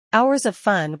Hours of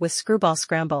fun with Screwball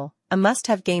Scramble, a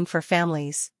must-have game for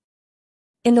families.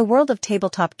 In the world of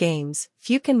tabletop games,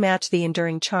 few can match the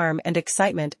enduring charm and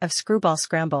excitement of Screwball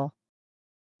Scramble.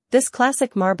 This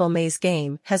classic marble maze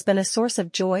game has been a source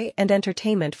of joy and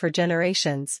entertainment for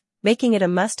generations, making it a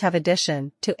must-have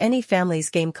addition to any family's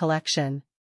game collection.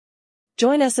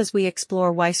 Join us as we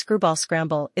explore why Screwball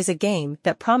Scramble is a game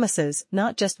that promises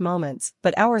not just moments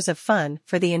but hours of fun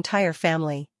for the entire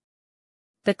family.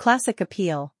 The classic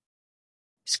appeal.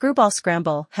 Screwball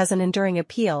Scramble has an enduring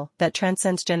appeal that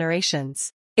transcends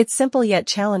generations. Its simple yet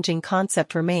challenging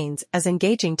concept remains as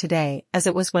engaging today as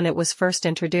it was when it was first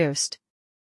introduced.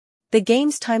 The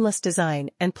game's timeless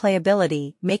design and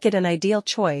playability make it an ideal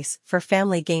choice for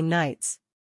family game nights.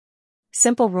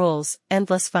 Simple rules,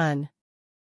 endless fun.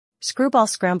 Screwball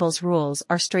Scramble's rules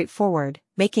are straightforward,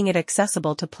 making it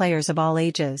accessible to players of all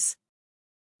ages.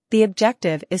 The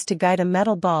objective is to guide a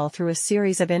metal ball through a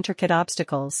series of intricate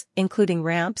obstacles, including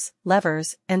ramps,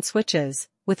 levers, and switches,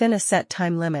 within a set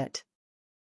time limit.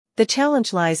 The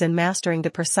challenge lies in mastering the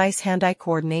precise hand-eye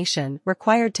coordination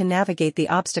required to navigate the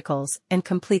obstacles and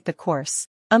complete the course.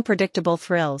 Unpredictable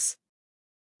thrills.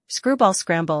 Screwball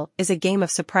Scramble is a game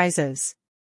of surprises.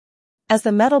 As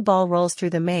the metal ball rolls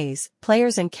through the maze,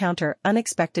 players encounter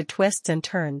unexpected twists and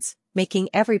turns, making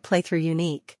every playthrough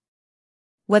unique.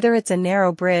 Whether it's a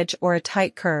narrow bridge or a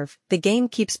tight curve, the game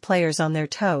keeps players on their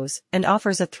toes and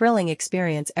offers a thrilling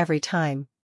experience every time.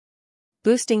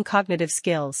 Boosting cognitive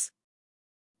skills.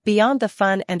 Beyond the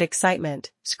fun and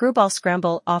excitement, Screwball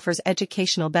Scramble offers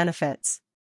educational benefits.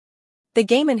 The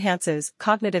game enhances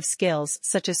cognitive skills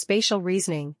such as spatial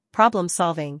reasoning, problem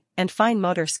solving, and fine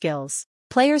motor skills.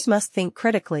 Players must think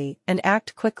critically and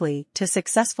act quickly to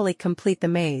successfully complete the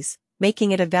maze,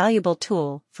 making it a valuable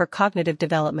tool for cognitive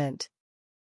development.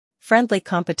 Friendly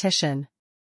competition.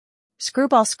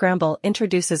 Screwball Scramble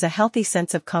introduces a healthy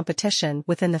sense of competition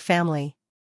within the family.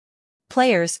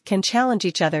 Players can challenge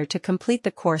each other to complete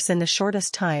the course in the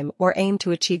shortest time or aim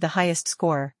to achieve the highest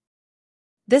score.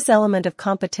 This element of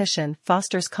competition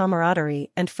fosters camaraderie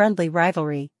and friendly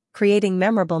rivalry, creating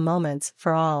memorable moments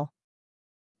for all.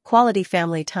 Quality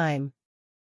family time.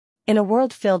 In a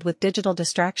world filled with digital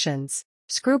distractions,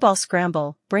 Screwball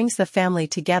Scramble brings the family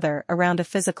together around a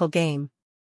physical game.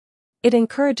 It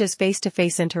encourages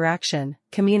face-to-face interaction,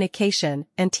 communication,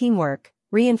 and teamwork,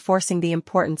 reinforcing the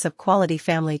importance of quality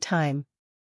family time.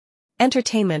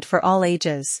 Entertainment for all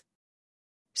ages.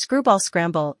 Screwball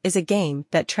Scramble is a game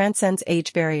that transcends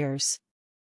age barriers.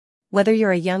 Whether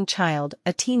you're a young child,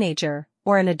 a teenager,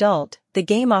 or an adult, the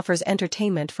game offers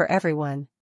entertainment for everyone.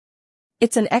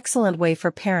 It's an excellent way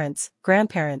for parents,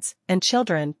 grandparents, and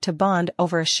children to bond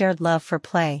over a shared love for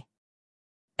play.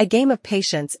 A game of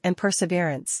patience and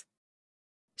perseverance.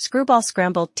 Screwball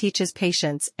Scramble teaches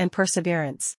patience and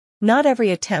perseverance. Not every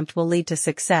attempt will lead to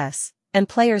success, and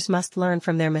players must learn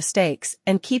from their mistakes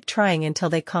and keep trying until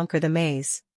they conquer the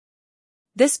maze.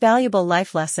 This valuable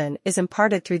life lesson is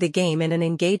imparted through the game in an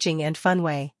engaging and fun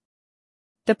way.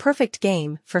 The perfect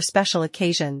game for special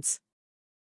occasions.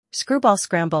 Screwball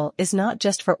Scramble is not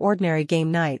just for ordinary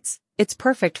game nights, it's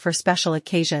perfect for special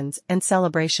occasions and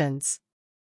celebrations.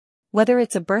 Whether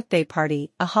it's a birthday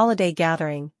party, a holiday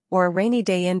gathering, or a rainy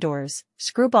day indoors,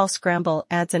 Screwball Scramble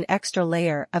adds an extra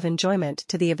layer of enjoyment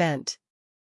to the event.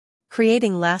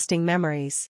 Creating lasting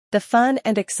memories. The fun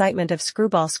and excitement of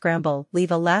Screwball Scramble leave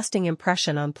a lasting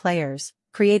impression on players,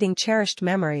 creating cherished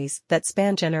memories that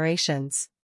span generations.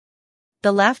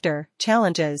 The laughter,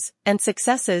 challenges, and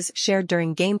successes shared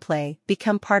during gameplay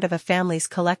become part of a family's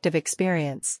collective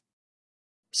experience.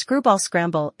 Screwball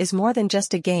Scramble is more than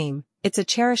just a game, it's a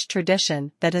cherished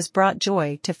tradition that has brought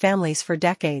joy to families for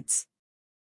decades.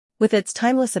 With its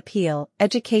timeless appeal,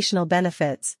 educational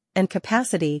benefits, and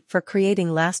capacity for creating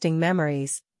lasting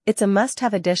memories, it's a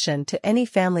must-have addition to any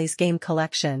family's game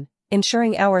collection,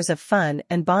 ensuring hours of fun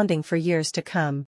and bonding for years to come.